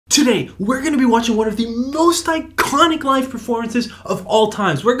Today, we're going to be watching one of the most iconic live performances of all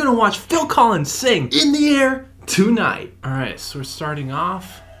times. We're going to watch Phil Collins sing In the Air Tonight. Alright, so we're starting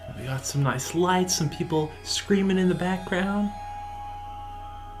off. We got some nice lights, some people screaming in the background.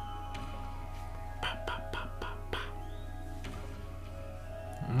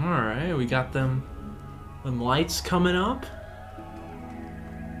 Alright, we got them lights coming up.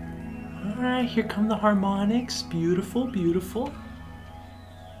 Alright, here come the harmonics. Beautiful, beautiful.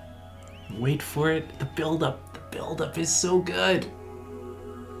 Wait for it. The build-up is so good.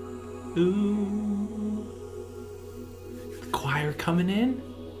 Ooh. The choir coming in.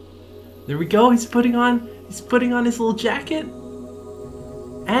 There we go. He's putting on his little jacket.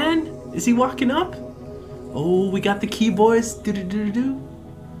 And is he walking up? Oh, we got the key boys. Do do do do.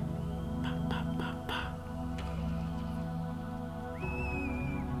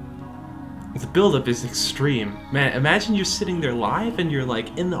 The build-up is extreme. Man, imagine you're sitting there live and you're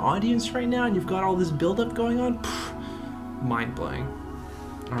like in the audience right now and you've got all this build-up going on. Mind-blowing.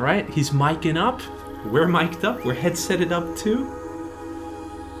 Alright, he's micing up. We're mic'd up. We're headsetted up too.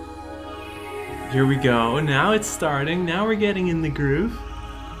 Here we go. Now it's starting. Now we're getting in the groove.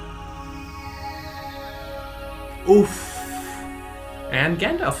 Oof. And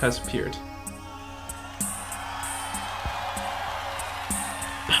Gandalf has appeared.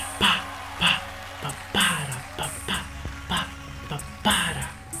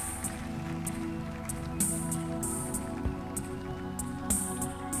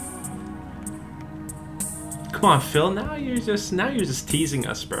 Come on, Phil. Now you're just teasing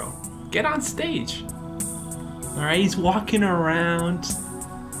us, bro. Get on stage. All right, he's walking around.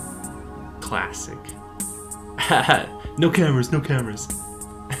 Classic. No cameras, no cameras.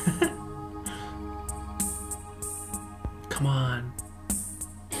 Come on.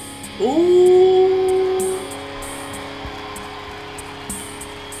 Ooh.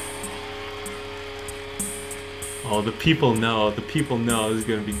 Oh, the people know. The people know this is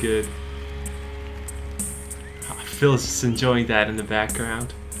gonna be good. Phil's just enjoying that in the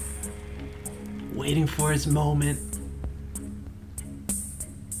background. Waiting for his moment.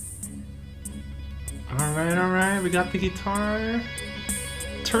 Alright, we got the guitar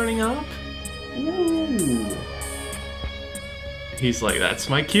turning up. Ooh. He's like, that's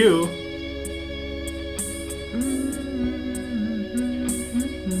my cue.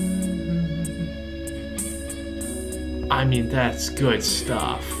 I mean, that's good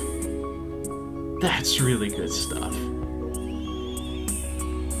stuff. That's really good stuff.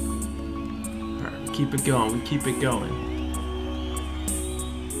 Alright, we keep it going, we keep it going.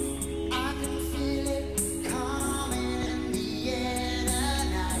 I can feel it coming in the air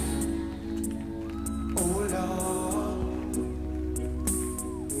tonight. Oh Lord.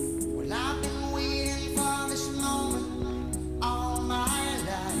 Well, I've been waiting for this moment all my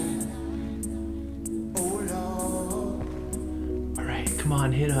life. Oh Lord. Alright, come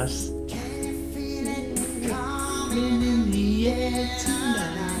on, hit us. In the air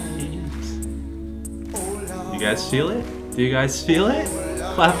tonight. You guys feel it? Do you guys feel it?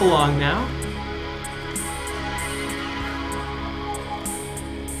 Clap along now.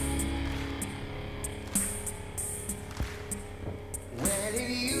 Well, if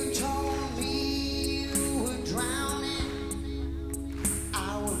you told me you were drowning,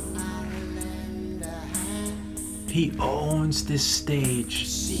 I would not lend a hand. He owns this stage.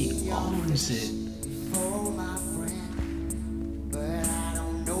 He owns it. For my friend, but I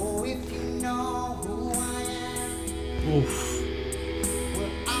don't know if you know who I am. Oof.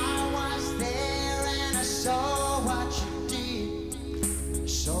 Well, I was there and I saw what you did.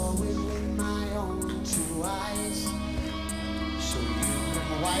 Saw it with my own two eyes. So you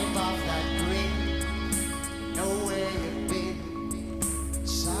can wipe off that grin. Know where you've been.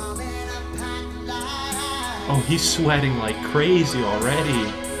 Some in a packed light. Oh, he's sweating like crazy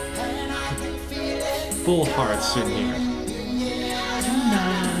already. And I can feel it. Full hearts in here.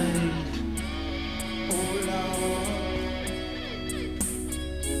 Tonight. Oh Lord.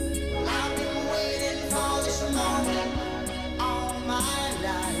 Well, I've been waiting for this moment all my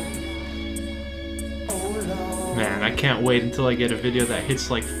life. Oh Lord. Man, I can't wait until I get a video that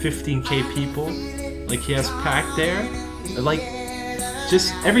hits like 15K people. Like he has packed there. Like,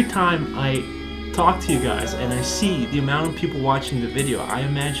 just every time I talk to you guys and I see the amount of people watching the video, I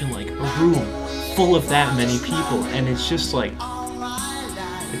imagine like a room full of that many people, and it's just like,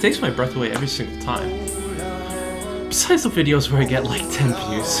 it takes my breath away every single time. Besides the videos where I get like 10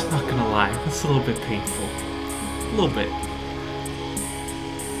 views, not gonna lie, it's a little bit painful. A little bit.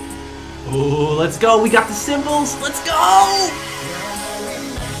 Oh, let's go, we got the cymbals, let's go!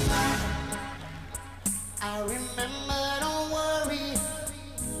 I remember, don't worry.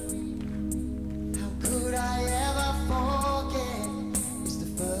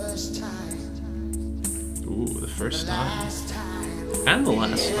 first time. And the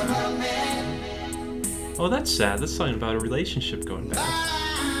last time. Oh, that's sad. That's something about a relationship going bad.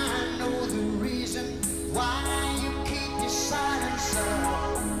 I know the reason why you keep your silence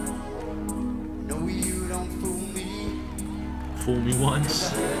up. No, you don't fool me. Fool me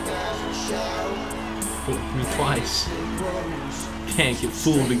once. Fool me twice. Can't get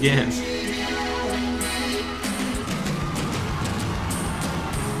fooled again.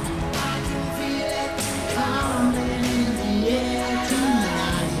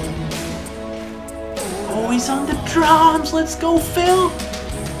 Oh, he's on the drums! Let's go, Phil!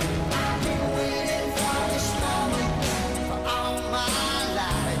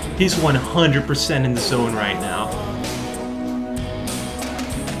 He's 100% in the zone right now.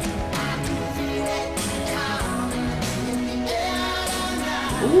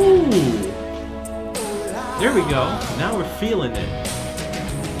 Ooh! There we go. Now we're feeling it.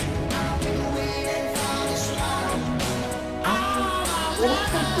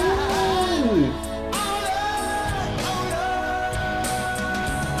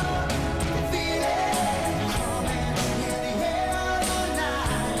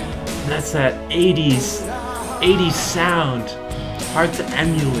 That's that 80s sound. Hard to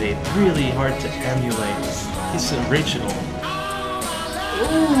emulate. Really hard to emulate. He's original.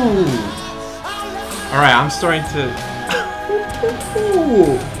 Ooh. Alright, I'm starting to...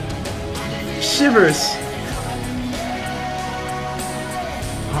 Ooh. Shivers.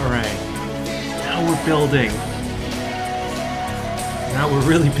 Alright. Now we're building. Now we're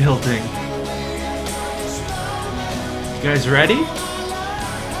really building. You guys ready?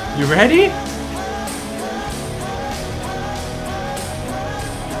 You ready?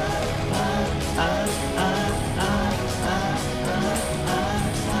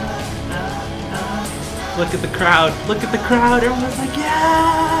 Look at the crowd. Look at the crowd. Everyone's like,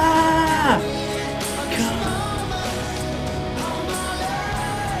 yeah! Come.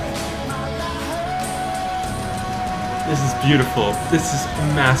 This is beautiful. This is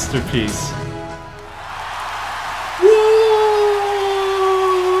a masterpiece.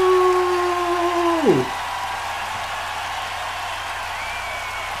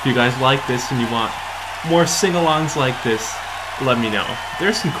 If you guys like this and you want more sing-alongs like this, let me know.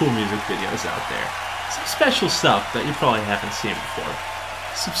 There's some cool music videos out there. Some special stuff that you probably haven't seen before.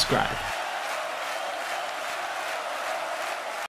 Subscribe.